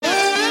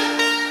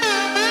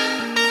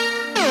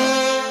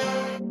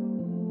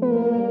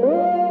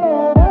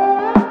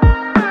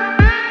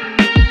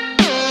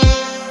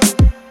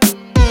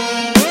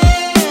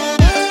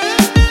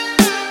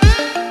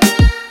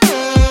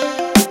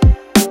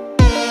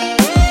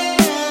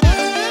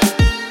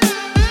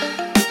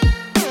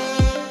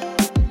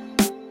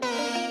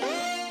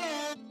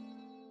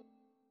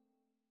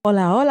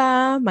Hola,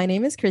 hola. My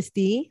name is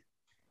Christy.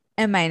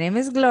 And my name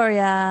is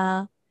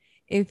Gloria.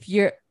 If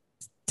you're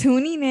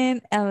tuning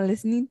in and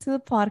listening to the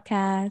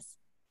podcast,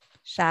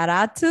 shout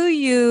out to Shout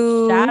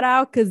you.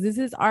 out because this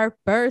is our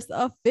first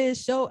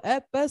official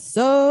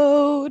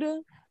episode.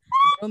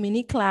 Little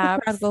mini The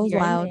crowd claps goes here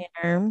and wild.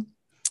 there.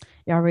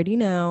 You already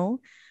know.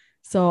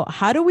 So,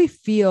 how do we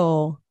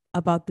feel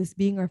about this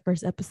being our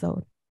first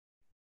episode?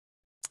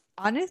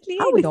 Honestly,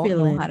 How I are we don't know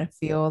how feeling? to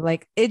feel.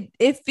 Like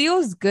it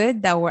feels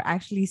good that we're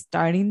actually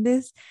starting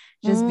this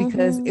just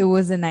because Mm-hmm. it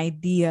was an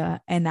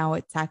idea and now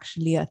it's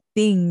actually a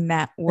thing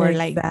that we're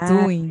like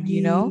doing,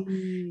 you know?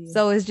 Exactly.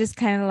 So it's just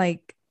kind of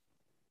like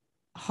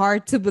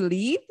hard to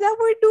believe that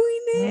we're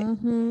doing it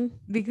Mm-hmm.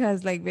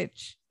 because like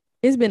bitch.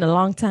 It's been a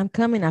long time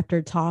coming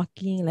after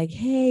talking, like,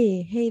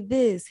 hey,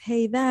 this,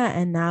 hey, that.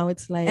 And now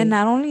it's And like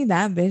not only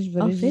that, bitch,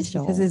 but it's just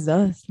because official. it's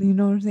us. You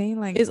know what I'm saying?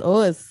 Like, It's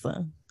us.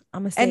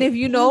 I'm gonna and say, if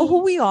you know who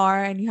hey, we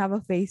are and you have a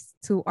face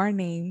to our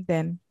name,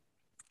 then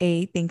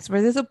A, thanks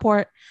for the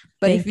support.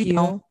 But if thank you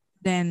don't, you.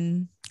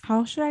 then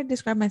how should I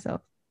describe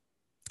myself?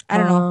 I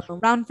don't know. Um,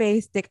 Round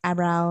face, thick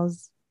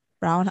eyebrows,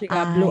 brown she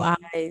got blue eyes.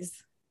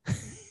 eyes,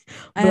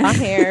 blonde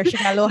hair. She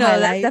got little No,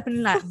 that's highlights.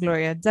 definitely not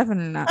Gloria.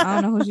 Definitely not. I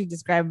don't know who she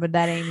described, but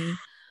that ain't me.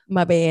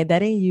 My bad,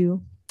 that ain't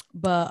you.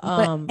 But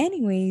But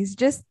anyways,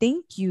 just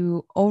thank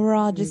you.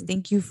 Overall, just mm,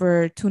 thank you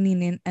for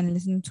tuning in and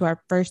listening to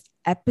our first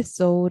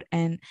episode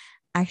and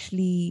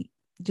actually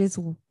just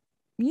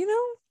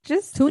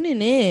just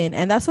tuning in,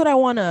 and that's what I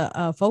want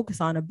to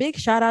focus on. A big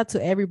shout out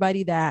to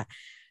everybody that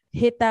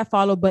hit that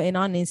follow button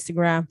on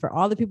Instagram. For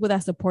all the people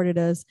that supported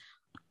us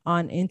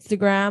on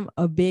Instagram,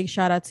 a big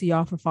shout out to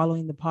y'all for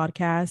following the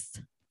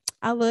podcast.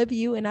 I love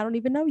you, and I don't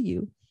even know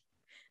you.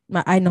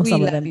 I know we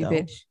some of love them you, though.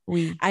 bitch.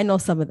 We I know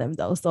some of them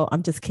though, so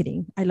I'm just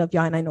kidding. I love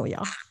y'all, and I know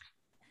y'all.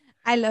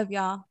 I love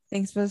y'all.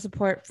 Thanks for the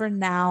support. For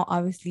now,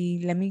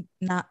 obviously, let me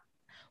not.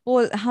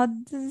 Well, how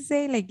does it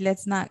say? Like,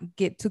 let's not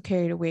get too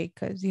carried away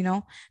because,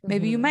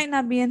 maybe you Mhm. might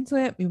not be into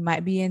it. You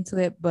might be into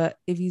it. But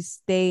if you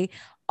stay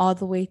all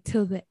the way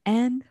till the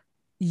end,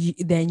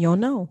 Then you'll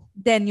know.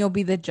 then you'll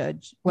be the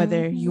judge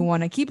whether you Mhm.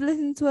 want to keep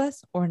listening to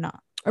us or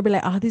not. Or be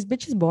like, oh, this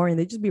bitch is boring.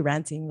 They just be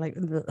ranting. Like,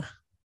 ugh.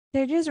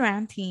 They're just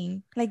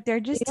ranting. Like, they're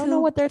They just don't know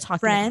two what they're talking about.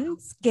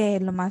 friends que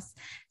lo más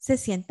se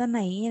sientan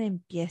ahí y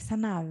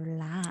empiezan a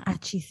hablar. A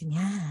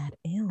chismear.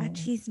 A Ew.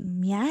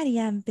 chismear y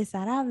a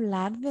empezar a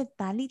hablar de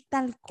tal y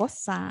tal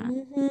cosa.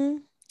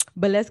 Mhm.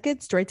 But let's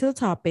get straight to the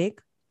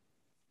topic.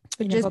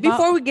 Enough Just about.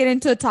 before we get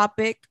into a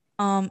topic,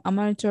 I'm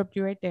gonna interrupt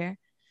you right there.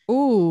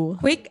 Ooh,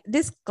 Quick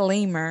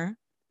disclaimer,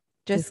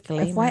 just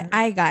disclaimer.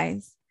 FYI,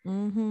 guys.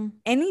 Mm-hmm.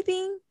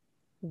 Anything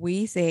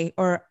we say,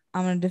 or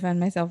I'm gonna defend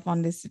myself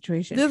on this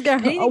situation. This guy. Oh,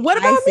 Anything what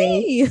I about say,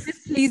 me?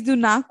 just please do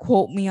not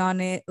quote me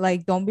on it.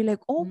 Like, don't be like,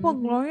 oh, but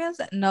Mm-hmm. Gloria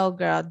said, no,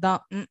 girl,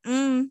 don't, Es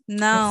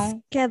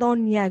no, que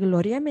Doña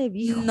Gloria me no,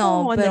 dijo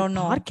en el pero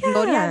no.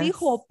 Gloria podcast.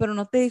 dijo, pero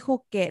no te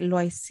dijo que lo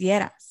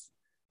hicieras.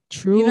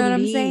 You know what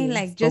I'm saying? Truly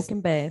Like, just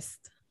spoken best.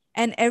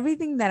 and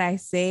everything that I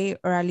say,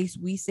 or at least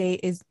we say,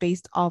 is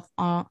based off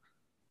on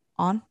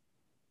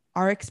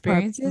our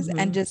experiences and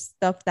Mm-hmm. just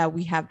stuff that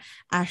we have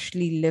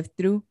actually lived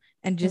through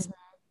and just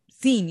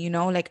seen,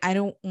 like I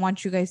don't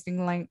want you guys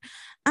thinking like,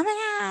 oh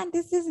my god,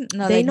 this isn't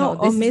no, They like know, no,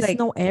 oh, this is miss like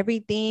know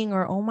everything,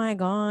 or oh my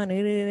God.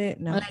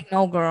 No, like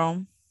no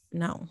girl.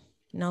 no,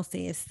 no,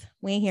 sis.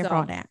 We ain't here for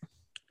all So that.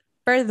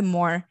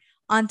 furthermore,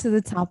 onto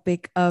the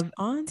topic of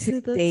On to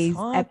the today's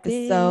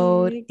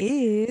episode topic.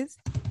 is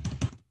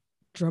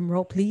Drum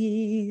roll,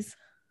 please.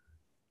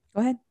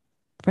 go ahead.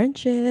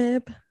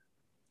 Friendship.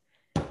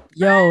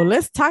 Yo,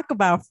 let's talk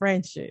about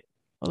friendship.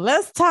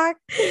 Let's talk.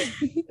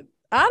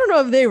 I don't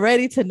know if they're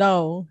ready to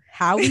know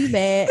how we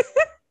met.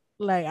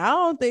 Like, I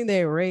don't think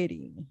they're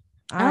ready.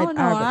 I don't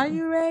know. I Are don't.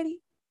 you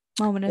ready?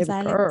 Moment of Baby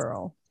silence.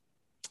 girl.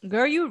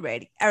 Girl, you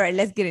ready? All right,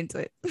 let's get into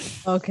it.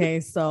 Okay,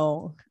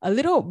 so a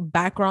little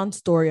background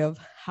story of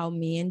how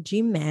me and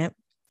G met.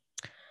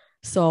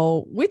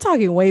 So we're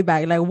talking way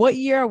back. Like, what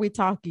year are we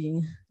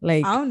talking? I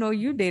Like, don't know.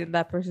 You dated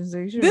that person, so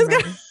you should this guy.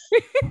 remember.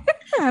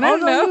 I Oh don't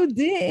no, know. you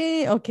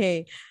didn't.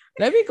 Okay,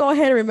 let me go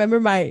ahead and remember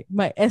my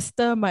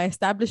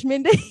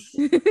establishment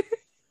day.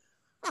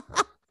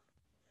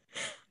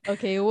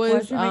 Okay, it Why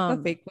was should we make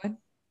a fake one?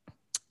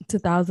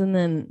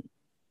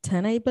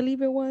 2010, I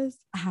believe it was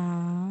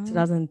Ah, acting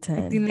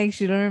 2010. like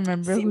she don't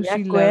remember Sí, who me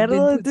she loved in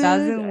acuerdo, dude.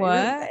 2000 I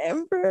what?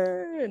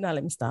 remember. Now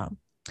let me stop.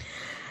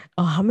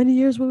 Oh, how many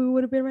years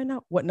would have been right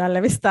now? What? Now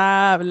let me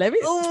stop. Let me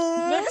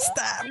Oh,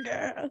 stop,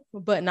 girl.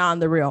 But not on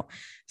the real.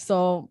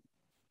 So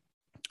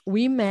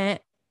we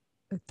met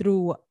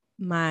through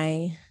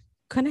my.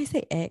 Can I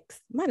say ex?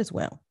 Might as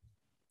well.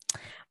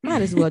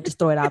 Might as well just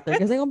throw it out there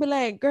because they're gonna be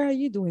like, "Girl,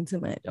 you doing too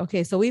much."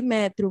 Okay, so we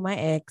met through my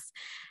ex,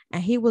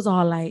 and he was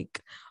all like,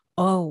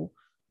 "Oh,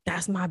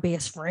 that's my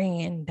best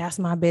friend. That's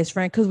my best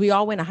friend," because we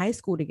all went to high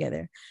school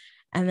together.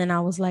 And then I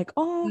was like,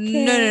 "Oh, no,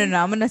 no, okay, no.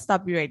 I'm gonna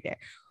stop you right there.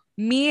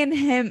 Me and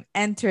him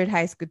entered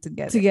high school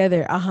together,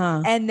 together." Uh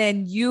huh. and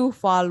then you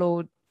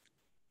followed.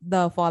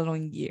 the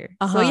following year.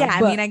 So Uh-huh. yeah,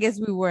 I mean, I guess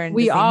we were in the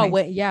We same all high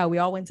went, school. yeah, we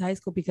all went to high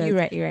school because, You're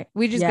right. You're right.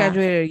 We just yeah.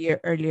 graduated a year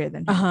earlier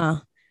than him. Uh-huh.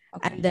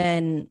 Okay. And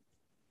then,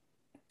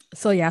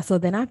 so yeah, so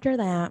then after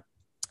that,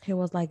 he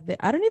was like,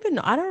 I don't even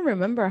know. I don't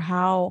remember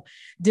how,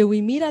 did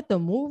we meet at the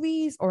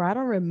movies, or I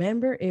don't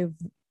remember if,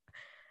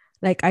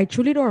 like, I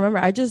truly don't remember.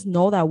 I just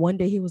know that one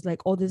day he was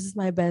like, oh, this is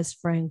my best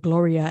friend,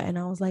 Gloria. And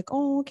I was like,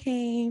 oh,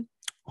 okay.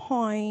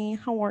 Hi,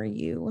 how are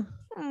you?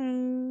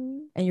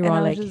 Mm. And you were And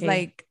all I was like, just hey,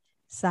 like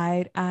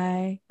side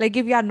eye. Like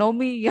if y'all know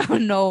me, y'all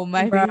know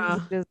my face was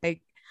bruh. just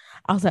like,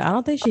 I was like, I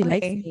don't think she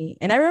likes okay. me.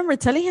 And I remember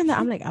telling him that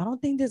I'm like, I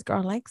don't think this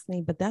girl likes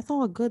me, but that's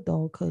all good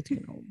though, because,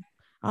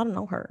 I don't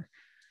know her.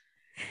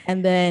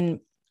 And then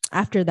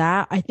after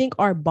that, I think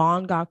our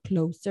bond got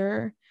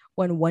closer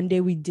when one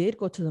day we did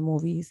go to the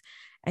movies,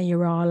 and you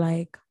were all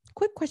like,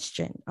 quick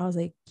question. I was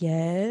like,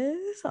 yes.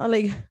 I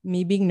like,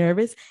 me being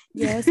nervous.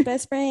 Yes,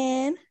 best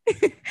friend.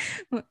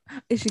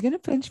 Is she gonna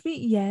punch me?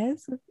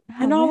 Yes.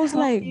 How And I may I was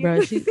help like, bro,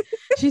 you?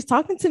 she's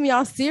talking to me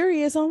all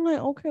serious. I'm like,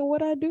 okay,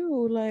 what I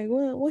do? Like,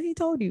 what he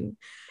told you?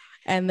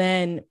 And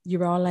then you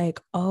were all like,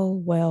 oh,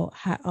 well,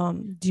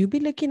 do you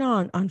be looking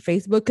on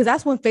Facebook? Because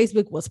that's when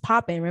Facebook was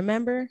popping,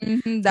 remember?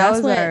 That That's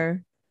was when,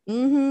 our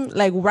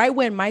like right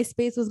when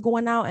MySpace was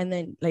going out, and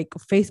then like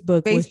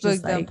Facebook was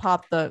just Facebook then like,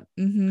 popped up.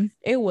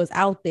 it was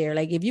out there.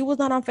 Like if you was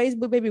not on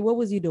Facebook, baby, what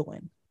was you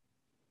doing?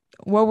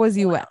 What was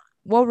you at?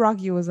 What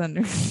rock you was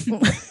under?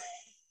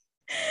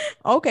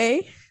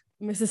 Okay,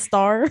 Mrs.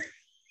 Star.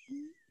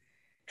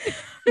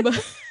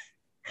 but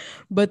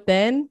but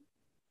then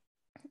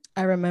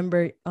I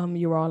remember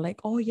you were all like,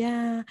 oh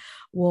yeah,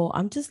 well,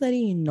 I'm just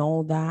letting you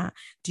know that,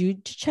 do you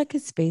check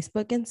his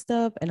Facebook and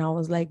stuff? And I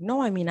was like,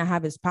 no, I mean, I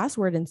have his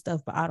password and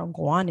stuff, but I don't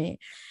go on it.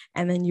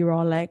 And then you were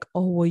all like,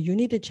 oh, well, you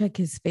need to check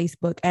his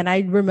Facebook. And I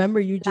remember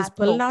you just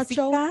La pulling out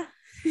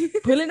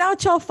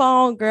your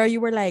phone, girl.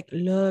 You were like,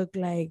 look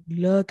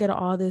at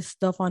all this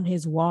stuff on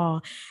his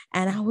wall.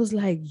 And I was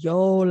like,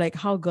 yo, like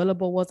how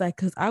gullible was I?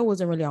 Because I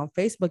wasn't really on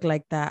Facebook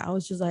like that. I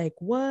was just like,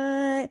 what?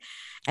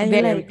 And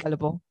you're Very like,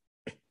 gullible.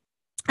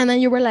 and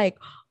then you were like,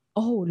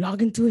 oh,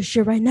 log into his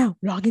shit right now.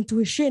 Log into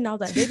his shit. And I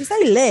was like, baby,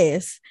 say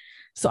less.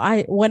 So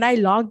when I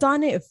logged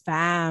on it,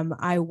 fam,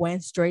 I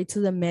went straight to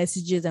the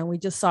messages, and we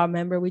just saw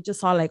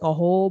like a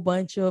whole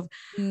bunch of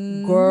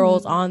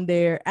girls on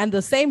there, and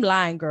the same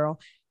line, girl.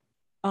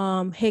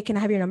 Hey, can I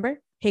have your number?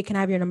 Hey, can I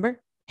have your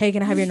number? Hey,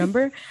 can I have your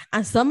number?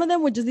 And some of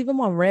them would just leave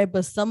them on red,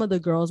 but some of the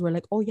girls were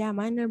like, oh yeah,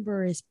 my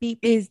number is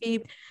beep, beep,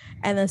 beep.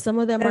 And then some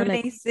of them are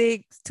like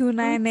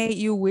 786-298,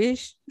 you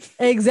wish.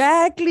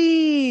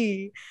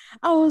 Exactly.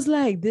 I was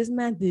like, this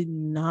man did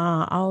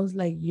not. I was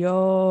like,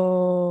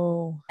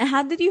 yo. And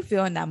how did you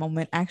feel in that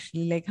moment,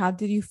 actually? Like, how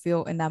did you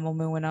feel in that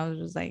moment when I was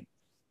just like,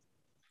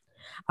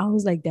 I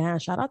was like, damn,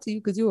 shout out to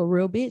you, because you a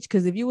real bitch.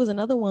 Because if you was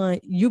another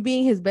one, you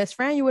being his best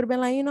friend, you would have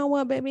been like, you know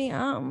what, baby?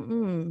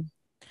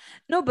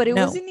 No, but it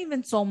No. wasn't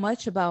even so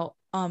much about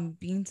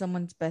being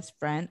someone's best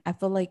friend. I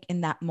feel like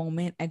in that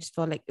moment, I just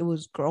felt like it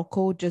was girl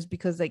code, just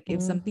because like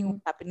if something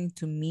was happening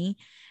to me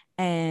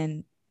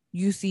and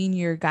you seen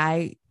your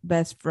guy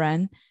best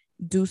friend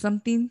do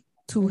something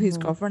to his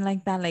girlfriend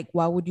like that, like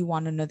why would you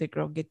want another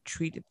girl get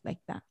treated like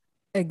that?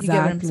 You get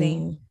what I'm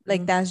saying?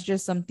 Like that's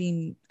just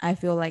something I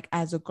feel like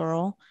as a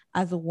girl,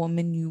 as a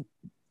woman, you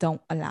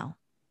don't allow.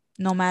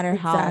 No matter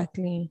how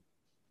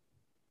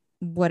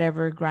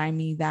whatever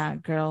grimy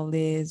that girl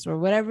is or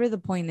whatever the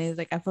point is,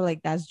 like I feel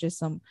like that's just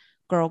some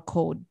girl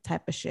code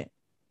type of shit.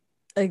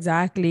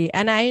 Exactly.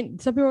 And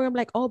some people are gonna be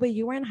like, oh, but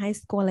you were in high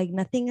school, like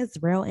nothing is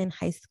real in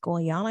high school,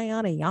 yada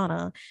yada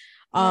yada.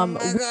 Oh my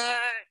God.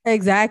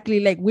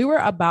 Exactly. Like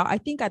I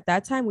think at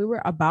that time we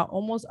were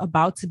almost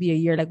about to be a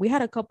year. Like we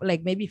had a couple,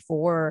 like maybe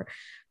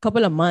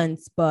couple of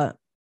months, but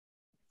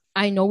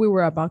I know we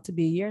were about to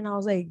be a year, and I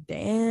was like,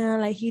 damn,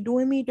 like he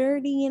doing me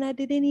dirty and I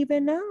didn't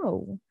even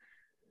know.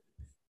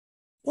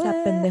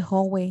 Happened the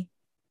whole way.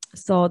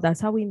 So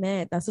that's how we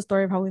met. That's the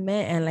story of how we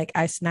met. And like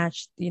I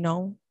snatched,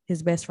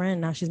 his best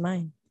friend. Now she's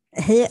mine.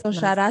 So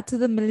shout out to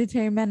the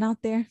military men out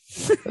there.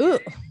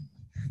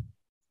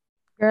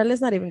 Girl,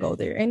 let's not even go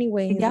there.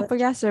 Anyway, yeah, for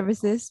your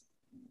services.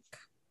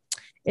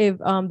 If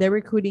they're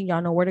recruiting,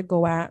 y'all know where to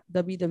go at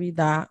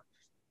www.com.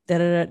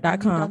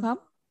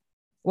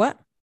 What?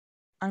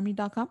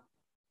 Army.com.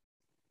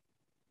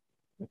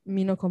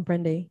 Me no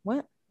comprende.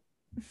 What?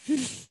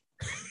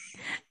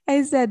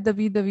 I said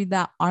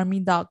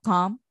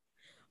www.army.com.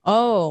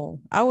 Oh,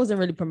 I wasn't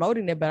really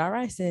promoting it, but all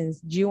right,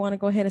 since do you want to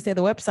go ahead and say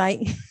the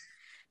website?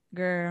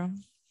 Girl,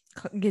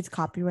 gets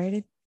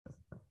copyrighted.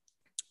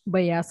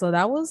 But yeah, so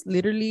that was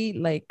literally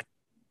like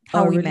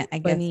how we met, I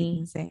guess you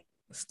can say.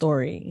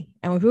 Story.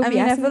 And when people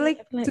I feel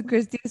like to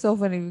Christy it's so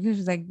funny because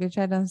she's like, bitch,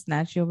 I done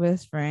snatch your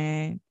best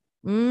friend.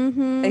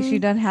 Like she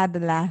done had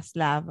the last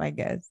laugh, I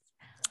guess.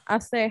 I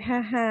say,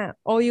 haha.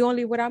 Oh, you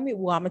only without me?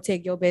 Well, I'm gonna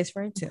take your best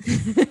friend too.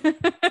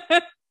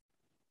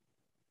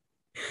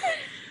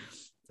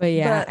 But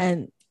yeah,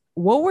 and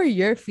what were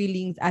your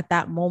feelings at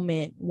that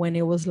moment when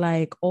it was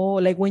like, oh,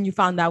 like when you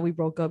found out we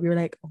broke up? You're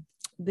like,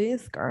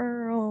 This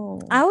girl.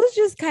 I was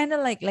just kind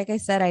of like I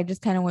said, I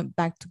just kind of went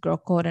back to girl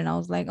code and I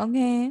was like,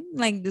 okay,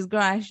 like this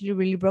girl actually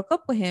really broke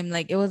up with him.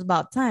 Like it was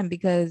about time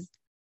because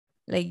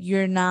like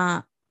you're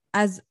not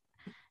as,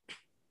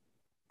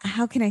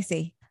 how can I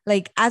say?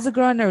 Like as a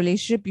girl in a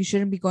relationship, you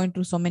shouldn't be going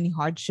through so many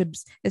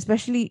hardships,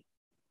 especially,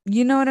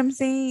 you know what I'm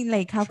saying?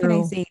 Like, how can I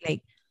True. say,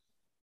 like,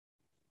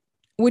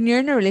 when you're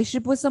in a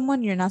relationship with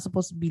someone, you're not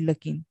supposed to be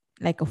looking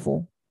like a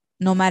fool.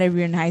 No matter if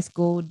you're in high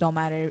school, don't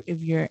matter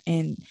if you're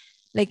in,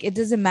 like, it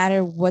doesn't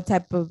matter what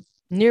type of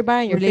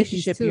Nearby in your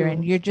relationship 50s you're too.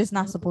 in. You're just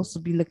not supposed to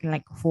be looking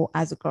like a fool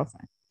as a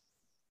girlfriend.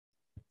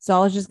 So I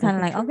was just kind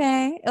of like,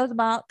 okay, it was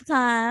about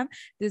time.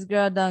 This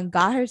girl done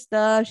got her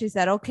stuff. She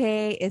said,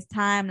 okay, it's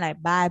time. Like,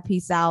 bye,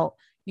 peace out,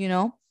 you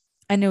know?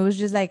 And it was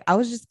just like, I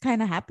was just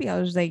kind of happy. I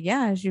was like,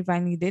 yeah, she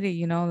finally did it,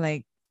 you know?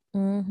 Like,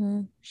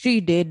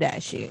 she did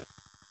that shit.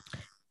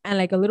 And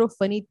like a little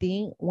funny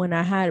thing, when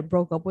I had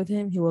broke up with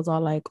him, he was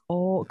all like,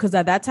 oh, because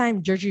at that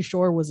time, Jersey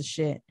Shore was a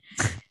shit.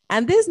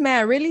 And this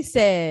man really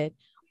said,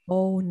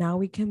 oh, now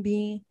we can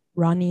be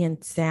Ronnie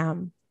and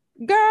Sam.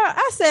 Girl,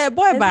 I said,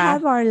 boy, Let's bye.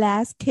 have our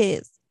last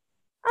kiss.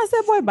 I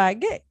said, boy, bye.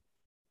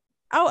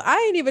 I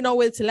didn't even know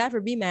whether to laugh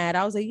or be mad.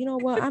 I was like, you know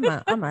what? I'm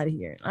out of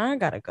here. I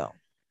gotta go.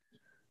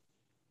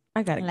 I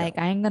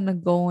ain't gonna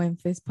go and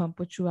fist pump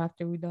with you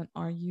after we don't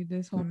argue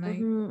this whole night.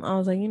 I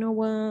was like, you know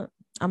what?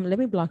 Let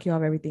me block you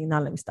off everything.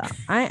 Now let me stop.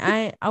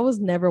 I was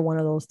never one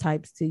of those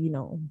types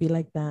to, be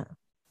like that.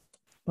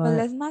 But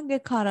let's not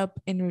get caught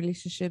up in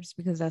relationships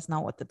because that's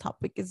not what the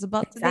topic is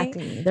about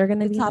today. They're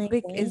gonna the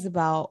topic is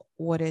about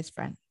what is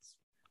friends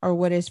or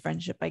what is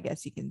friendship, I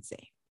guess you can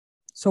say.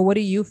 So what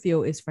do you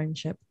feel is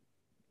friendship?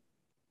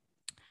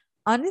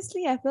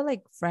 Honestly, I feel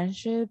like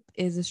friendship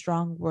is a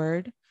strong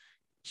word,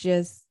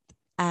 just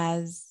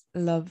as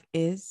love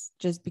is,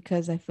 just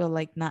because I feel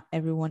like not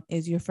everyone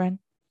is your friend.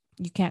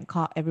 You can't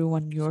call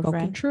everyone your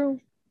friend. True.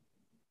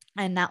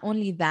 And not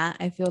only that,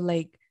 I feel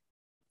like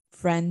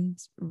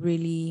friends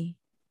really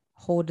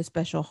hold a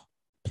special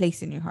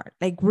place in your heart,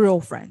 like real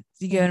friends.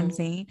 You get what I'm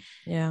saying?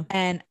 Yeah.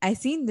 And I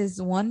seen this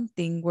one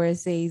thing where it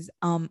says,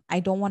 I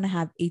don't want to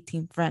have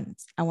 18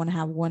 friends. I want to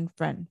have one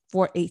friend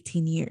for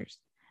 18 years.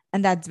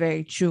 And that's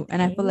very true.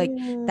 And I feel like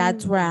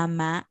that's where I'm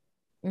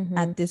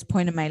at this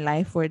point in my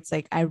life, where it's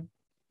like I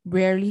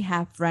rarely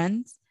have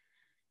friends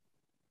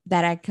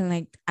that I can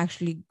like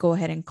actually go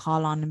ahead and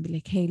call on and be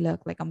like, hey,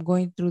 look, like I'm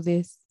going through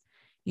this,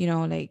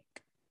 like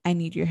I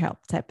need your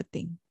help type of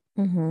thing.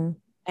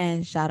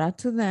 And shout out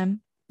to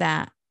them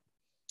that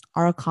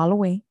are a call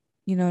away.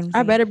 You know what I'm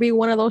saying? I better be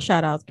one of those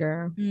shout outs,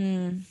 girl.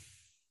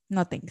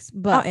 No thanks.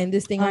 But I'll end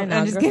this thing right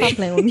now. Girl, stop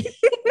playing with me.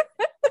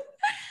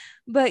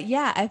 But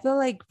yeah, I feel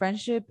like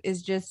friendship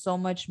is just so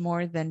much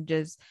more than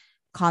just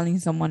calling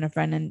someone a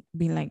friend and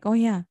being like, oh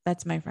yeah,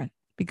 that's my friend.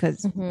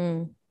 Because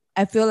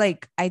I feel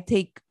like I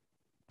take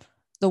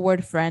the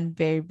word friend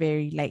very,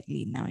 very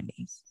lightly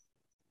nowadays.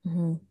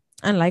 And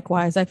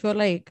likewise, I feel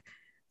like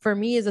for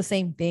me it's the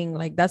same thing.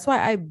 Like that's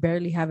why I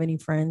barely have any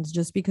friends,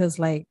 just because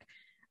like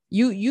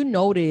you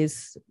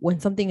notice when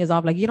something is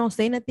off. Like you don't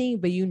say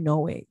nothing, but you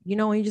know it.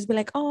 And you just be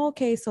like, oh,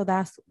 okay, so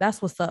that's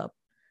what's up.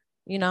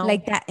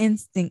 Like that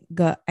instinct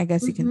gut, I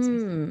guess you can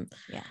say.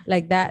 Yeah,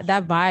 like that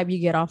vibe you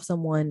get off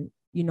someone,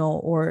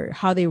 or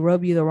how they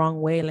rub you the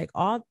wrong way. Like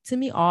all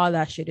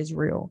that shit is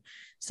real.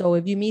 So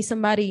if you meet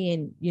somebody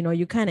and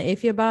you're kind of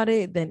iffy about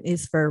it, then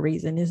it's for a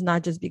reason. It's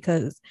not just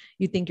because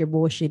you think you're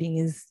bullshitting.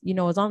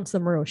 It's on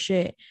some real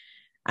shit.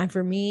 And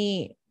for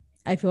me,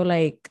 I feel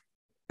like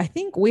I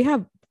think we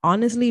have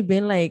honestly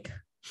been like,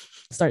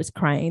 starts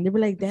crying. They be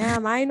like,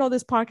 damn, I know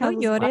this podcast.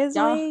 No llores,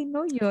 güey.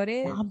 No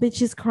llores. Y'all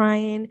bitches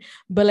crying.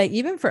 But like,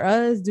 even for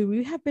us, dude,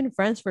 we have been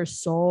friends for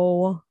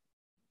so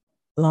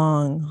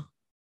long.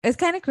 It's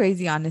kind of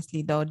crazy,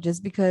 honestly, though,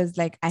 just because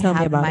like I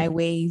have my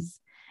ways,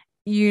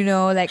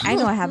 like I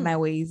know I have my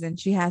ways and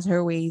she has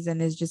her ways,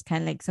 and it's just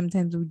kind of like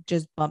sometimes we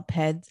just bump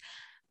heads,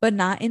 but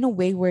not in a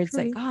way where it's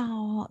like,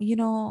 oh,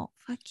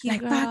 fuck you,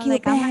 like, girl. Fuck you,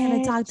 like, I'm not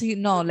gonna talk to you.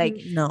 No,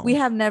 like no, we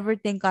have never,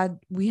 thank God,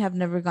 we have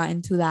never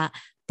gotten to that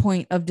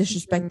point of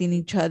disrespecting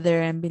each other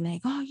and being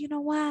like, oh, you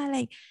know what?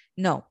 Like,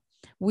 no,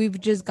 we've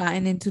just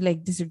gotten into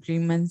like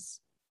disagreements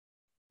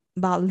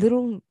about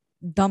little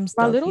dumb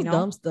stuff.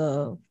 Dumb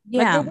stuff.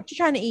 Yeah. Like, what you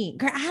trying to eat?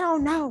 Girl, I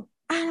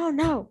don't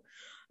know.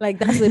 Like,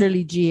 that's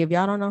literally G. If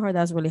y'all don't know her,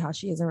 that's really how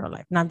she is in real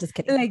life. No, I'm just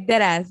kidding. Like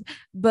that ass.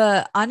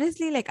 But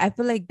honestly, like I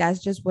feel like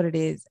that's just what it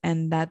is.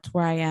 And that's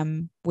where I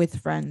am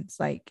with friends.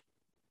 Like,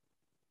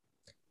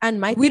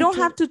 and we don't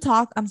have to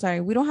talk. I'm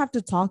sorry. We don't have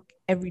to talk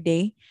every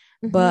day.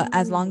 But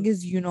as long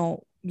as,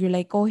 you're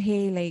like, oh,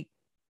 hey, like,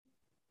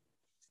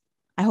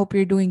 I hope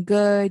you're doing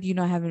good.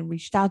 I haven't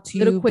reached out to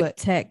you. Quick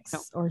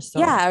text or so.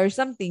 Yeah, or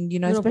something,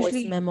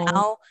 especially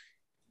now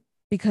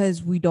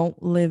because we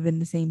don't live in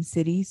the same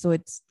city. So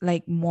it's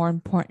like more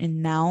important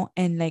now.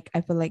 And like, I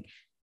feel like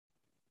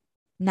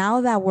now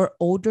that we're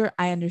older,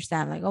 I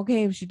understand. Like,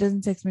 okay, if she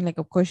doesn't text me, like,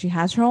 of course she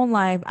has her own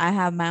life. I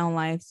have my own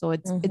life. So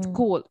it's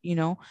cool,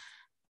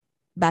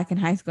 Back in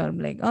high school, I'm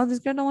like, oh, this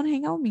girl don't want to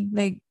hang out with me.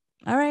 Like,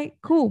 all right,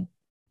 cool.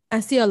 I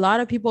see a lot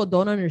of people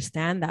don't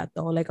understand that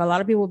though. Like a lot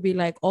of people be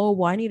like, "Oh,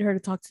 well, I need her to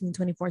talk to me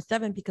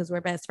 24/7 because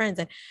we're best friends."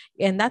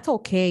 And that's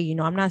okay, you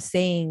know. I'm not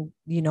saying,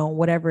 you know,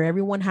 whatever.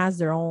 Everyone has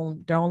their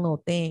own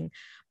little thing.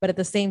 But at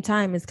the same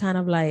time, it's kind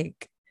of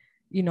like,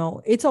 you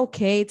know, it's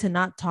okay to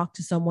not talk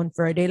to someone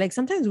for a day. Like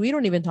sometimes we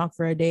don't even talk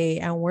for a day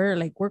and we're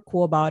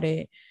cool about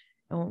it.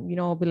 You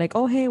know, be like,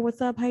 "Oh, hey,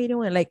 what's up? How you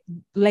doing?"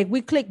 Like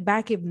we click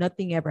back if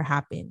nothing ever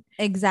happened.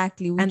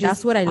 Exactly. We And that's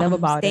just what I love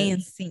about stay it. in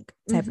sync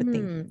type of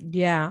thing.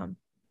 Yeah.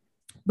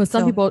 But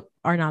some So people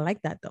are not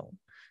like that though.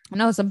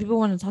 no, some people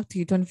want to talk to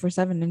you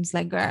 24/7 and it's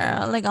like,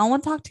 girl, like I don't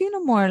want to talk to you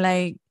no more.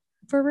 Like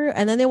For real.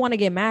 And then they want to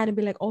get mad and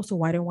be like, "Oh, so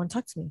why don't you want to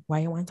talk to me? Why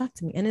you want to talk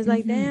to me?" And it's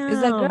like,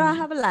 it's like, girl, I damn,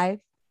 have a life.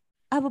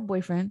 I have a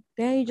boyfriend.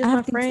 damn, you I just my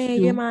have things to friend.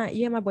 do.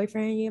 You're my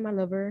boyfriend. You're my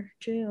lover.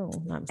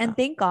 Chill. No, And stop.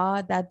 thank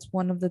God that's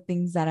one of the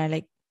things that I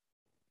like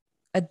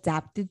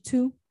adapted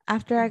to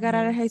after I got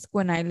out of Mhm. high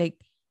school and I like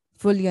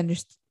fully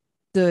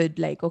understood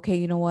like, okay,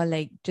 you know what,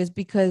 like just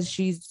because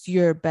she's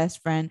your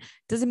best friend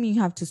doesn't mean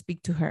you have to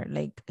speak to her.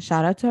 Like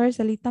shout out to her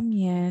Araceli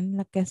también,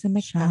 la que se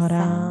me Shout casa.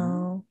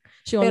 out.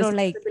 She gonna Pero listen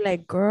to like, this and be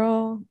like,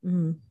 "Girl,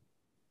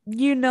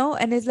 you know,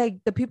 and it's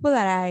like the people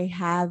that I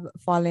have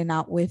fallen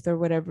out with or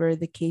whatever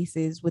the case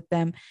is with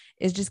them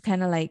is just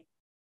kind of like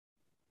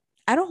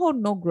I don't hold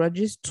no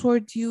grudges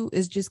towards you.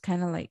 It's just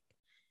kind of like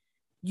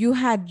you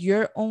had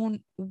your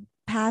own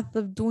path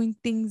of doing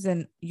things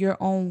and your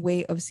own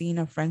way of seeing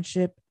a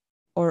friendship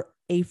or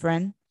a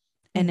friend.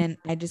 And mhm, then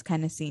I just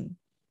kind of seen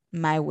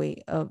my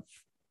way of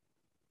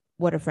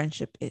what a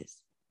friendship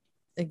is.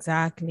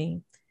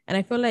 exactly." And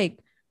I feel like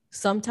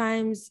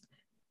sometimes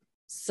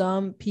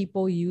some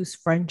people use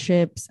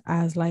friendships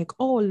as like,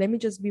 "Oh, let me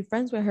just be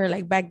friends with her."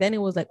 Like back then,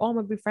 it was like, "Oh, I'm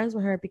gonna be friends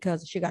with her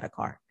because she got a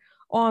car."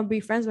 "Oh, I'm gonna be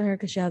friends with her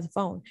because she has a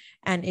phone."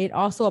 And it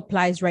also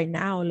applies right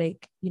now.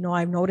 Like, you know,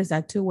 I've noticed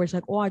that too, where it's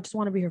like, "Oh, I just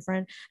want to be her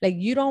friend." Like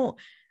you don't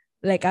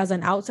like as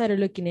an outsider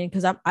looking in,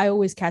 because I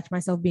always catch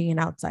myself being an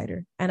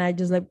outsider. And I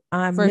just like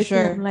I'm For looking,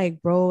 I'm sure.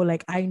 like, bro,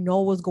 like I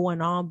know what's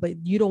going on,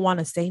 but you don't want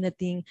to say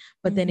nothing.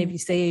 But then if Mm-hmm. you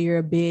say it, you're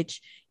a bitch,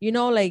 you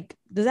know, like,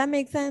 does that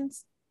make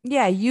sense?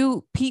 Yeah,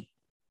 you peep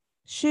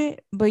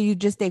shit, but you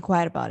just stay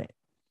quiet about it.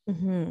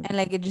 Mm-hmm. And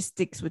like it just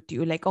sticks with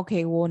you. Like,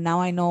 okay, well,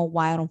 now I know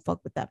why I don't fuck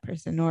with that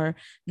person. Or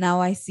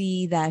now I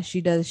see that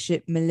she does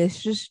shit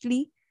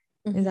maliciously.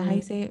 Is that how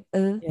you Mm-hmm. say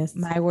it? Yes.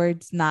 My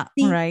words not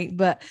See, right.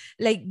 But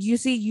like you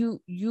see,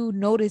 you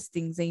notice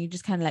things and you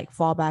just kind of like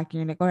fall back and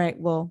you're like, all right,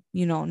 well,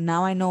 you know,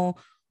 now I know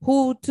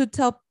who to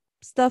tell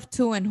stuff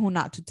to and who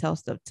not to tell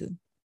stuff to.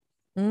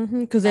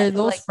 because I they're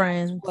feel those like that's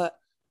friends. what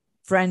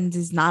friends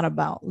is not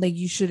about. Like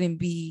you shouldn't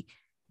be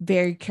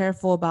very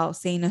careful about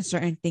saying a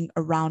certain thing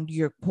around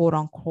your quote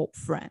unquote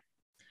friend.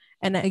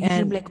 And Like you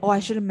shouldn't and be like, oh, I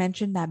should have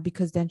mentioned that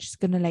because then she's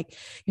gonna like,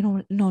 you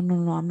know, no, no,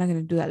 no, I'm not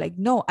gonna do that. Like,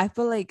 no, I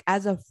feel like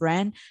as a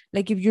friend,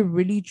 like if you're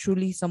really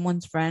truly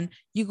someone's friend,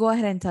 you go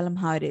ahead and tell them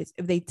how it is.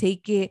 If they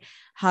take it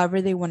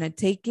however they want to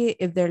take it,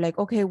 if they're like,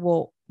 okay,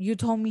 well, you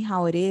told me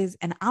how it is,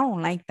 and I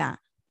don't like that.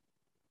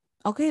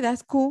 Okay,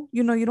 that's cool.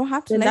 You know, you don't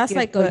have to then like that's it,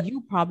 like a but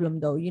you problem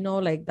though, you know,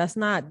 like that's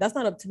not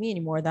up to me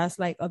anymore. That's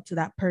like up to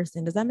that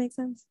person. Does that make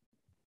sense?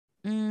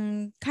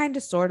 kind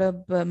of, sort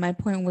of. But my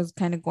point was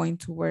kind of going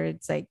to where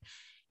it's like,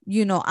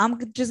 you know, I'm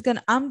just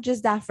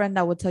that friend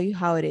that will tell you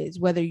how it is,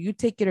 whether you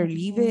take it or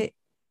leave Mhm. it.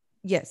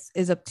 Yes,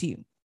 is up to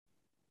you.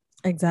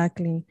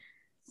 Exactly.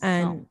 So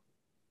And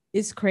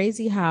it's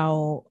crazy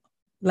how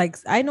like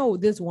I know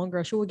this one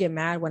girl, she would get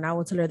mad when I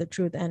would tell her the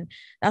truth. And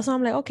that's why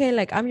I'm like, okay,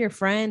 like I'm your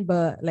friend,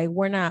 but like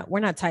we're not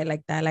tight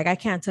like that. Like I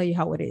can't tell you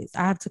how it is.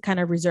 I have to kind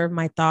of reserve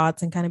my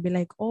thoughts and kind of be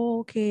like, oh,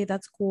 okay,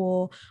 that's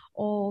cool.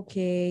 Oh,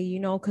 okay, you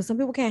know, because some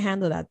people can't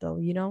handle that though,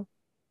 you know?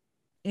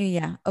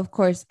 yeah, of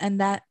course. And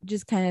that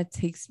just kind of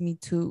takes me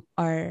to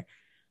our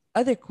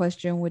other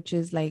question, which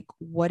is like,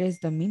 what is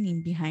the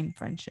meaning behind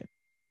friendship?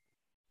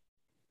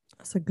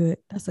 That's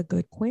a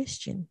good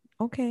question.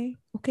 Okay.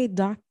 Okay,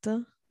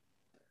 doctor.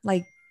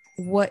 Like,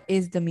 what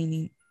is the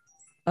meaning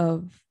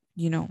of,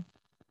 you know,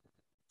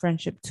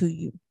 friendship to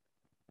you?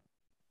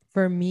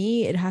 For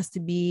me, it has to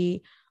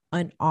be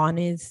an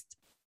honest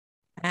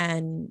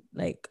and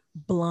like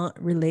blunt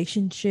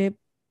relationship.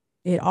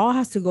 It all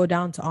has to go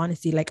down to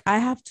honesty. Like I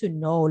have to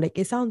know, like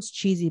it sounds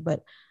cheesy,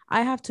 but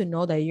I have to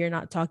know that you're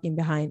not talking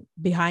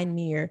behind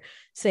me or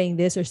saying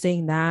this or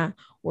saying that,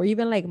 or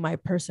even like my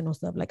personal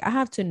stuff. Like I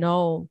have to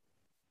know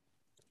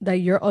that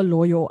you're a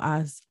loyal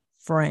as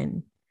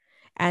friend.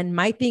 And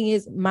my thing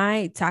is,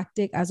 my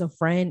tactic as a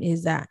friend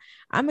is that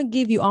I'm gonna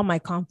give you all my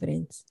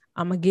confidence.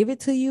 I'm gonna give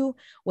it to you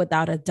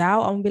without a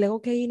doubt. I'm gonna be like,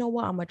 okay, you know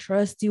what? I'm gonna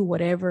trust you,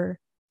 whatever.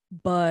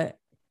 But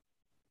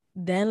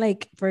then,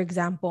 like, for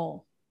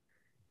example,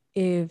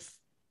 if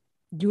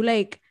you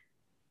like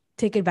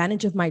take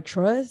advantage of my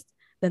trust,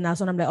 then that's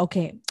when I'm like,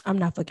 okay, I'm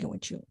not fucking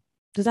with you.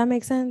 Does that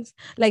make sense?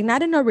 Like,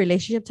 not in a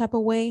relationship type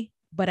of way,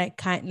 but I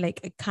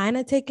kind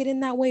of take it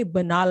in that way,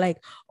 but not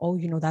like, oh,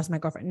 you know, that's my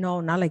girlfriend.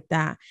 No, not like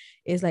that.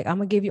 It's like I'm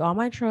gonna give you all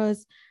my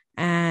trust,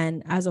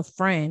 and as a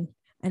friend,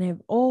 And if,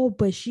 oh,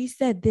 but she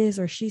said this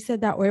or she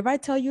said that, or if I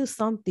tell you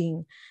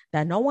something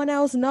that no one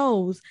else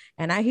knows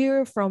and I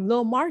hear it from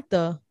little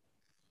Martha,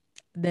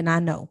 then I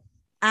know.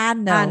 I I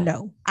know.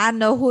 know. I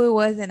know who it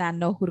was and I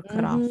know who to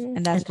cut off. Mm-hmm.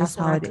 And that's And just that's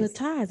when how I it cut is.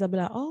 ties. I'll be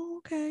like, oh,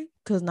 okay.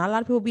 Because not a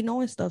lot of people be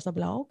knowing stuff. So I'll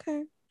be like,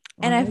 okay.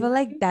 And I I know feel where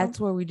like you that's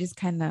from. where we just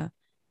kind of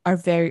are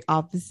very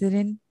opposite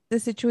in the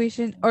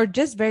situation, or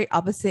just very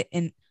opposite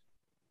in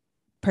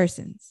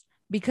persons.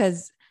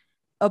 Because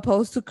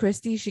opposed to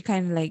Christy, she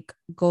kind of like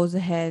goes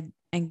ahead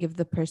and give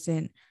the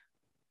person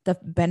the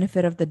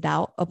benefit of the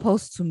doubt.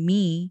 Opposed to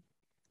me,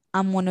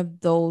 I'm one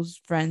of those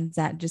friends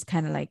that just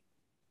kind of like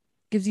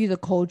gives you the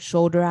cold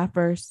shoulder at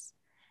first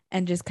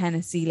and just kind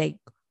of see like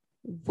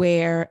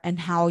where and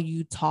how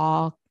you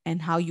talk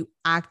and how you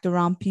act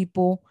around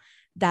people.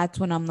 That's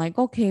when I'm like,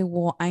 okay,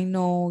 well, I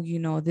know,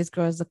 this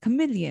girl is a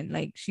chameleon.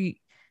 Like she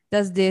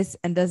does this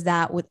and does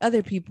that with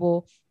other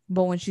people.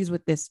 But when she's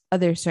with this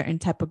other certain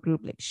type of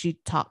group, like she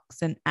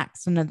talks and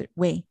acts another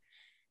way.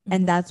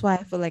 And Mm-hmm. that's why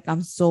I feel like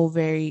I'm so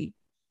very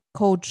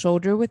cold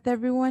shoulder with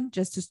everyone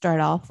just to start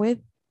off with.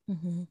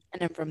 Mm-hmm.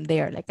 And then from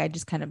there, like I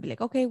just kind of be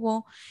like, okay,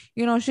 well,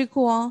 she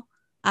cool.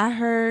 I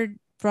heard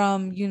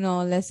from,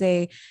 let's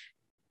say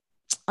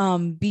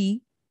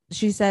B,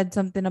 she said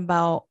something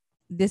about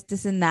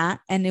this and that,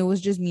 and it was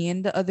just me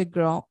and the other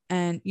girl.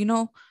 And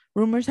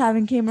rumors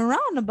haven't came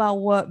around about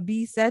what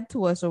B said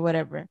to us or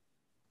whatever.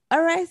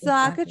 All right, so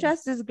I could Exactly.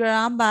 trust this girl.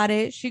 I'm about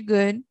it. She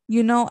good.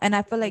 And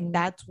I feel like Mm-hmm.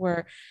 that's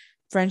where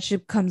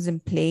friendship comes in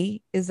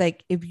play, is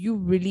like if you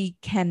really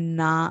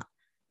cannot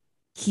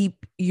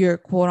keep your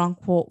quote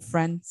unquote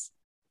friends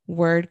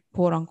word,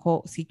 quote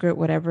unquote secret,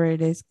 whatever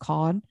it is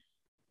called,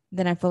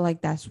 then I feel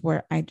like that's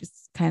where I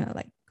just kind of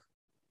like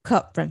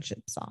cut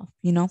friendships off.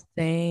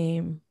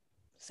 Same.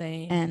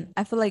 Same. And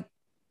I feel like,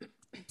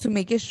 to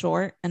make it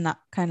short and not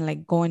kind of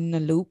like going in a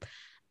loop,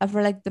 I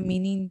feel like the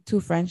meaning to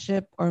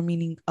friendship, or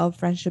meaning of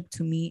friendship,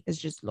 to me is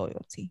just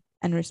loyalty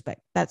and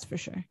respect. That's for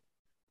sure.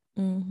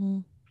 Mm-hmm.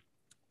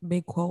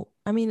 Big quote.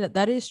 I mean,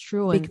 that is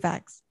true. Big And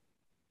facts.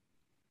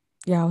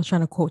 yeah, I was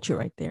trying to quote you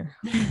right there.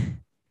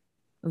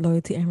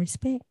 Loyalty and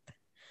respect.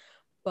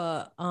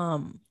 But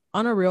on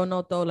a real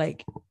note though,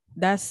 like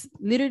that's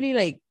literally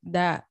like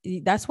that.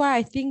 That's why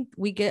I think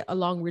we get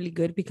along really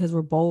good, because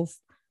we're both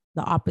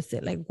the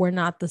opposite. Like we're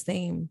not the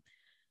same.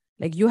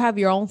 Like you have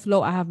your own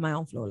flow, I have my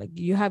own flow. Like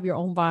you have your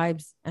own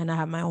vibes and I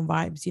have my own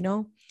vibes.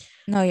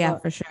 No, yeah,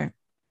 But for sure.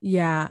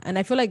 yeah, and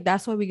I feel like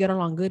that's why we get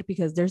along good,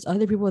 because there's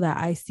other people that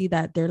I see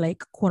that they're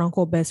like quote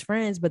unquote best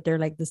friends, but they're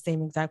like the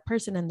same exact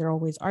person and they're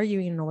always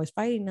arguing and always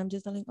fighting. And I'm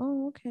just like,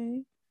 oh,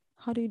 okay.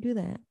 How do you do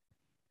that?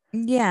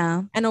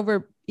 Yeah, And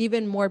over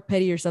even more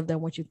pettier stuff than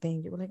what you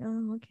think. You're like,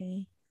 oh,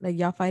 okay. Like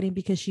y'all fighting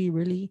because she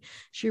really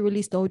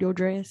stole your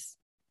dress.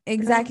 Girl,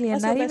 exactly.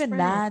 And that's your not best even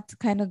friend. that, to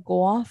kind of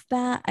go off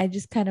that, I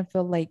just kind of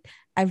feel like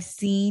I've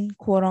seen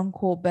quote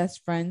unquote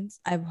best friends.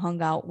 I've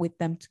hung out with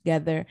them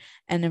together.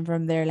 And then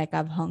from there, like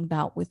I've hung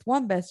out with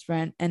one best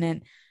friend. And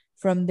then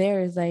from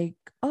there is like,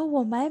 oh,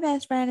 well, my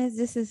best friend is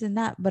this and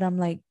that. But I'm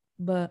like,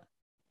 but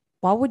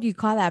why would you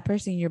call that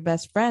person your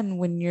best friend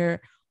when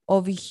you're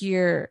over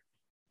here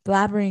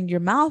blabbering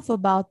your mouth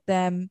about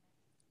them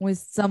with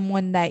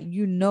someone that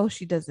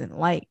she doesn't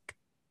like?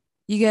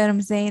 You get what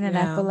I'm saying? And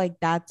I feel Yeah. like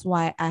that's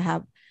why I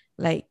have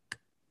like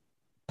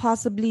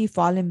possibly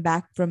fallen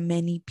back from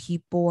many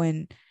people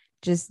and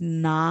just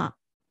not,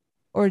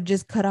 or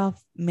just cut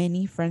off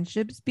many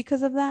friendships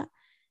because of that.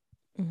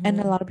 And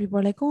a Mm-hmm. lot of people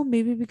are like, oh,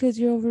 maybe because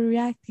you're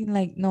overreacting.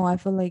 Like, no, I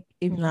feel like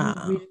if you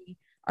Nah. really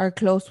are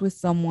close with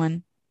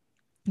someone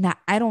that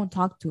I don't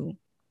talk to,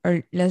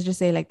 or let's just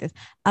say like this,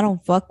 I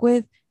don't fuck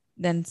with,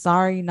 then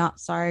sorry, not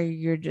sorry,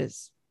 you're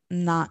just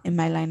not in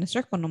my line of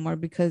circle no more.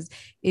 Because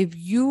if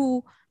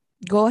you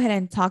go ahead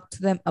and talk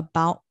to them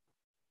about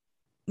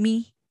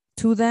me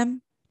to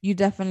them, you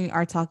definitely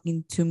are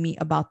talking to me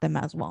about them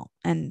as well.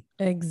 And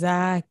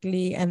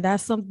Exactly. And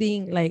that's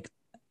something like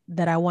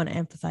that I want to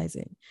emphasize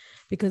in,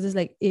 because it's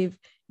like if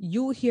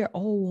you hear,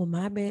 oh,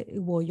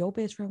 well, your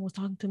best friend was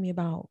talking to me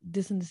about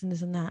this and this and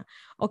this and that.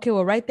 Okay,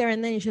 well, right there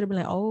and then you should have been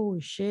like, oh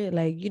shit,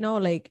 like,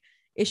 like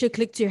it should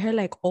click to your head,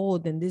 like, oh,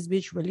 then this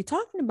bitch really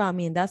talking about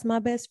me, and that's my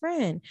best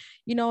friend.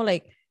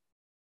 Like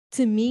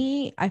to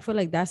me, I feel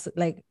like that's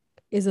like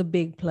is a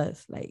big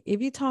plus. Like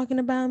if you're talking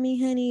about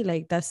me, honey,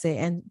 like that's it.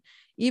 And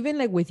even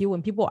like with you,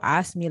 when people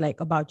ask me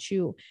like about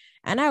you,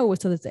 and I always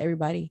tell this to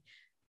everybody,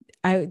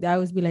 I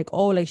always be like,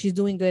 oh, like she's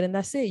doing good, and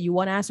that's it. You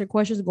want to ask her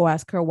questions, go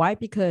ask her. Why?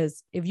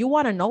 Because if you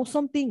want to know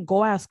something,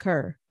 go ask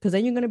her. Because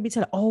then you're gonna be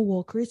telling, oh,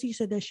 well, Chrissy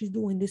said that she's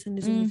doing this and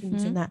this and this and this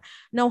mm-hmm, and that.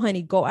 No,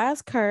 honey, go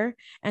ask her,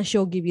 and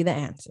she'll give you the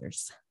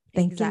answers.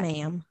 Thank you, exactly.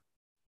 ma'am.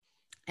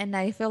 And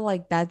I feel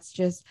like that's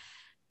just,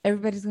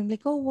 everybody's gonna be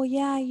like, oh, well,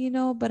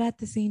 yeah, but at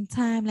the same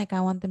time, like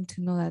I want them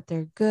to know that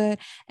they're good.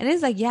 And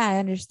it's like, yeah, I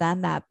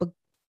understand that. But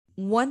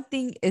one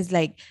thing is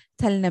like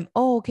telling them,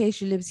 oh, okay,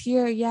 she lives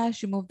here. Yeah,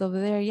 she moved over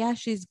there. Yeah,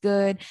 she's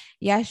good.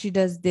 Yeah, she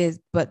does this.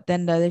 But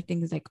then the other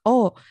thing is like,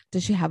 oh,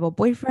 does she have a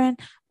boyfriend?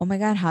 Oh my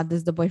God, how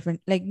does the boyfriend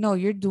like? No,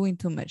 you're doing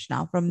too much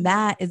now. From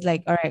that is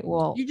like, all right,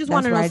 well, You just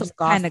want that's to where know I some just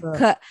kind of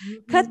gossip.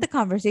 cut the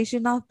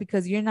conversation off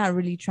because you're not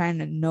really trying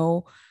to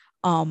know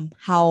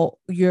how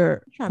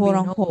your Trying to quote be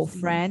unquote nosy.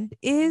 friend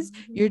is.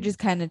 You're just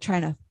kind of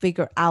trying to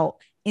figure out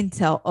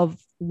intel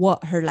of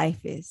what her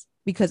life is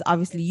because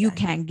obviously you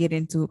can't get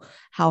into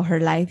how her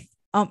life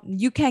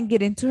you can't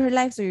get into her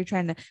life, so you're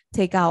trying to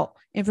take out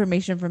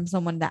information from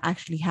someone that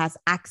actually has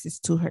access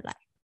to her life.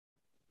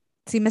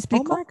 ¿Sí me Oh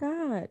explico? my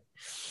God.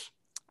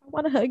 I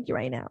want to hug you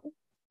right now.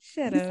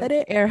 Shut You up. said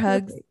it. Air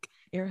hugs. Perfect.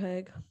 Air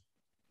hug.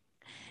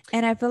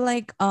 And I feel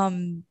like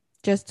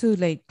just to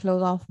like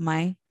close off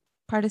my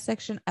part of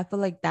section, I feel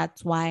like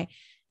that's why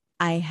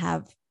I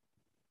have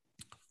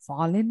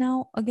fallen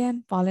out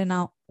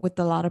with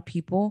a lot of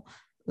people.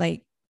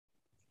 Like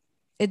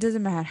it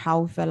doesn't matter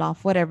how we fell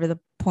off, whatever the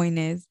point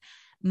is.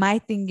 My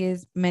thing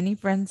is many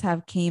friends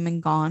have came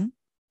and gone.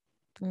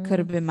 Could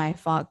have been my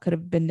fault, could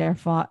have been their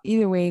fault.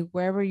 Either way,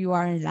 wherever you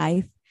are in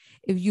life,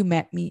 if you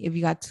met me, if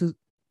you got to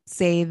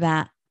say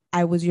that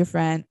I was your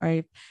friend, or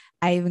if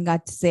I even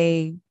got to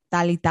say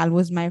tal y tal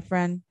was my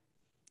friend,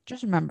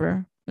 just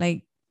remember,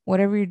 like,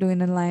 whatever you're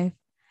doing in life,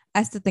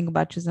 I still think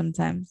about you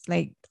sometimes.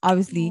 Like,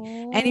 obviously,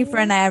 any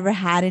friend I ever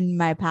had in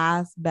my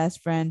past,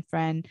 best friend,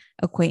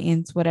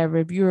 acquaintance, whatever,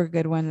 if you were a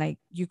good one, like,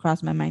 you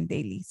cross my mind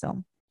daily.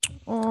 So,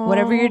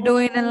 whatever you're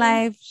doing in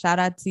life, shout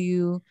out to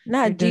you.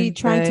 Not You're G doing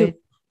trying good.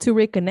 to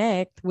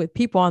reconnect with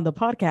people on the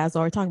podcast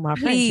or talking about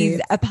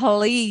Please, friendships.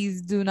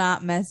 please do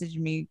not message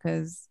me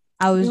because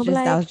that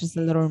was just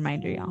a little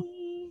reminder, y'all.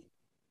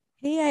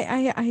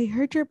 Hey, I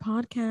heard your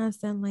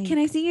podcast and like, Can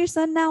I see your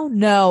son now?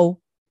 No.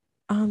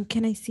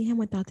 Can I see him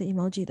without the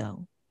emoji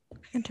though?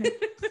 Enter.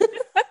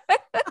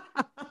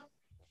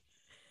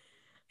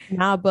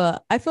 Nah,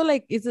 but I feel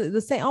like it's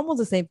the same, almost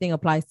the same thing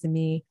applies to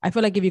me. I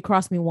feel like if you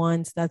cross me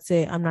once, that's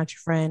it. I'm not your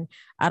friend.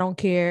 I don't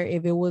care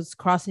if it was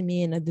crossing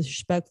me in a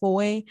disrespectful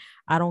way.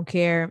 I don't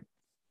care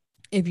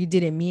if you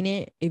didn't mean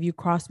it. If you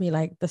cross me,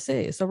 like that's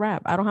it. It's a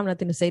wrap. I don't have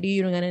nothing to say to you.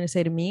 You don't got nothing to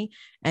say to me.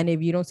 And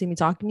if you don't see me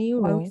talking to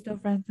you, Why are we still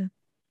friends then?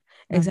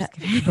 No,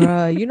 exactly,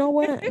 bruh. You know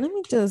what? Let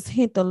me just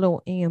hit the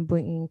little end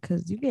button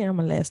because you get on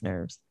my last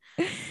nerves.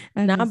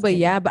 Nah, but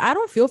yeah, but I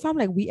don't feel if I'm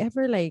like we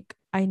ever like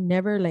I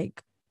never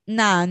like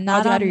Nah,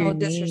 not out of on your no name.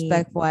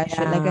 disrespectful ass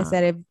shit. Like I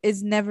said,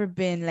 it's never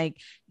been like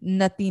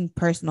nothing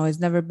personal. It's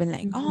never been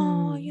like,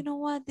 oh, you know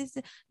what?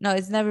 No,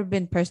 it's never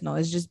been personal.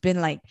 It's just been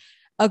like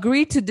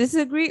agree to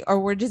disagree, or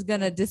we're just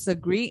gonna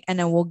disagree and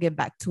then we'll get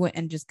back to it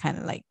and just kind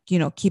of like,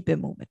 keep it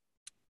moving.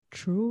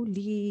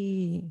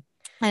 Truly.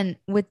 And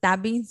with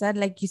that being said,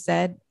 like you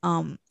said,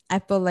 I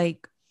feel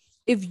like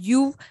if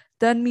you've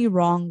done me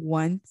wrong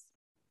once,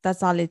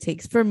 that's all it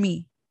takes for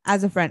me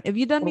as a friend. If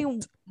you done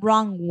me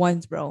wrong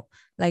once, bro,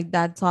 like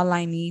that's all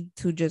I need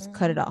to just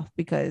cut it off,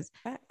 because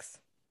facts.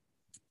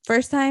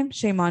 First time,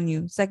 shame on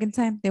you. Second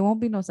time, there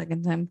won't be no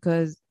second time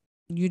because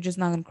you're just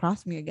not gonna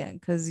cross me again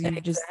because you're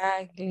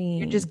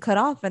just cut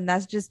off, and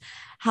that's just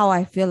how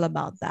I feel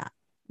about that.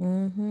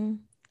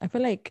 I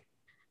feel like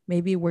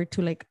maybe we're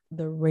to like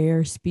the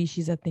rare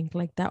species that think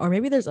like that, or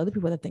maybe there's other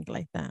people that think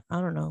like that.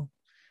 I don't know.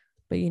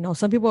 But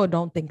some people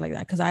don't think like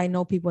that, because I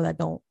know people that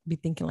don't be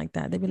thinking like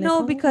that. They be like,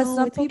 no, because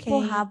some people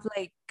okay. have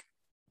like,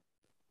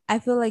 I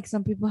feel like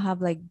some people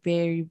have like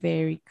very,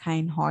 very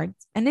kind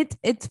hearts, and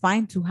it's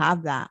fine to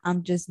have that.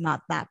 I'm just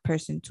not that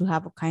person to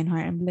have a kind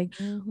heart and be like,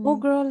 oh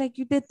girl, like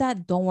you did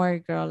that. Don't worry,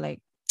 girl. Like,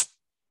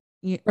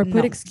 or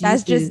put excuses.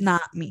 That's just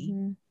not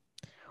me.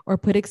 Or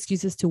put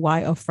excuses to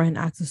why a friend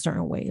acts a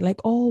certain way.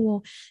 Like, oh,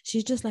 well,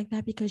 she's just like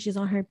that because she's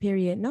on her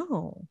period.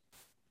 No,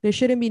 there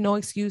shouldn't be no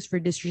excuse for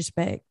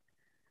disrespect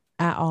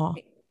at all.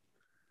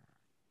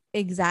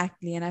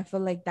 Exactly. And I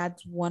feel like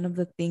that's one of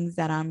the things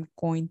that I'm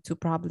going to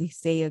probably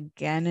say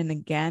again and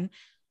again.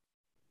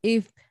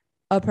 If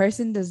a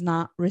person does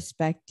not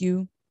respect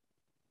you,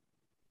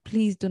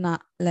 please do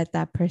not let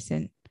that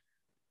person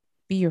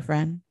be your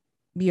friend,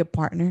 be a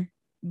partner,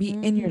 be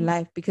in your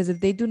life. Because if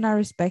they do not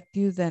respect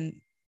you,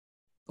 then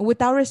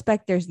without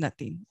respect, there's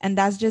nothing. And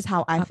that's just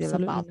how I feel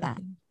about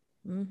nothing.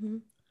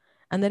 that.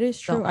 And that is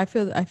true. So, I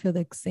feel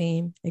the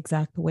same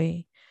exact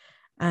way.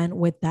 And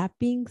with that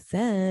being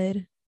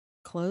said,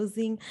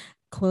 closing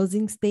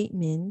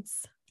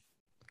statements.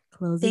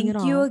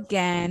 Thank you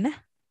again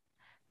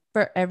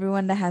for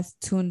everyone that has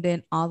tuned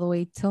in all the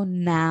way till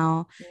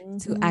now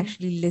to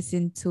actually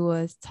listen to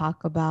us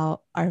talk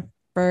about our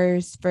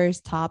first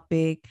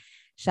topic.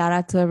 Shout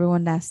out to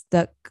everyone that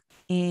stuck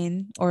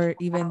in or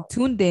even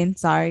tuned in.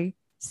 Sorry,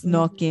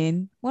 snuck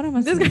in. What am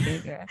I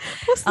saying?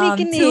 Who's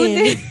sneaking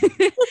in?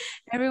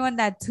 Everyone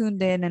that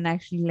tuned in and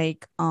actually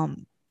like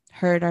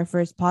heard our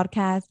first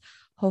podcast.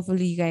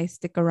 Hopefully you guys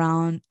stick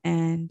around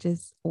and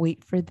just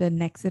wait for the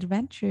next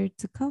adventure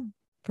to come.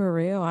 For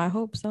real. I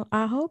hope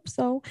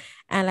so.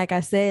 And like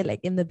I said,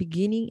 like in the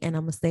beginning, and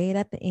I'm gonna say it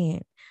at the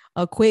end,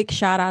 a quick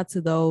shout out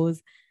to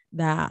those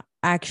that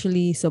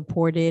actually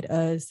supported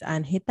us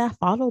and hit that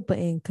follow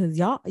button, because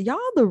y'all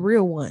the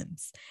real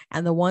ones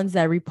and the ones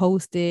that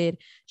reposted.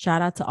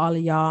 Shout out to all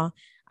of y'all.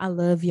 I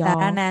love Shout out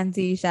y'all.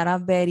 Nancy. Shout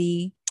out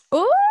Betty.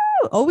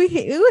 We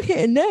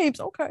hitting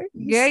names. Okay.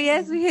 Yeah,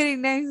 yes, we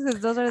hitting names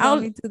because those are the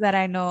only two that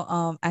I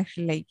know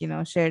actually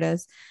like, shared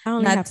us. I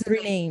only Not have to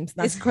 3 names.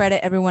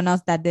 discredit everyone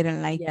else that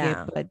didn't like it,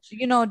 but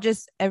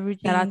just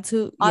everything Shout out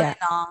to all in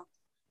all.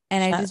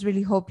 And I just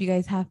really hope you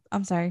guys have I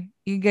was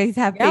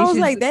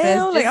like,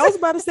 damn, like I was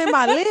about to say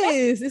my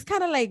list. It's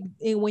kind of like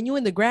when you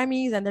in the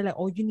Grammys and they're like,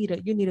 oh, you need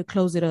to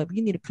close it up.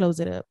 You need to close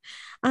it up.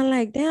 I'm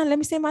like, damn, let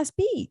me say my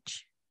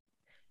speech.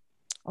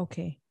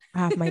 Okay, I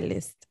have my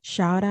list.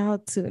 Shout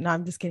out to, no,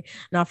 I'm just kidding.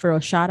 Not for real.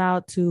 Shout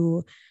out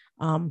to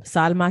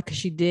Salma, because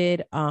she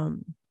did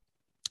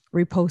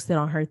repost it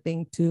on her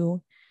thing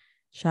too.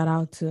 Shout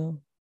out to,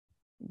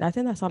 I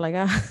think that's all I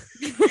got.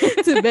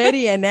 To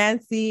Betty and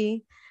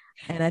Nancy.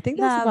 And I think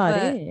that's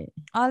about it.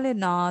 All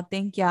in all,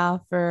 thank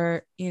y'all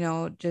for,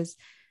 just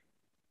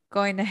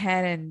going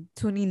ahead and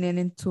tuning in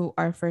into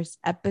our first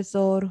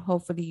episode.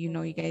 Hopefully,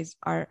 you guys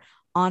are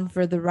on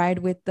for the ride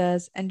with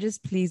us, and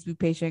just please be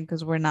patient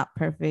because we're not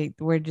perfect.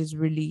 We're just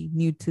really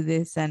new to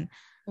this, and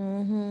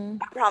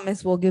I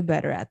promise we'll get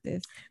better at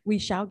this. We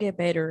shall get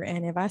better.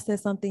 And if I said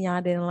something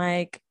y'all didn't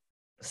like,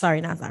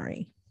 sorry, not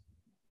sorry.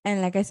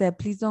 And like I said,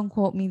 please don't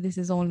quote me. This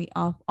is only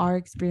off our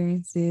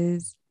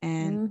experiences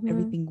and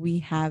everything we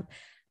have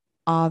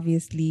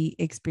obviously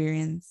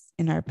experienced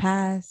in our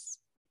past.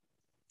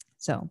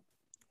 So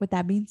with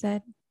that being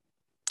said,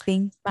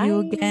 thank you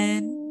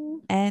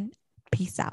again and peace out.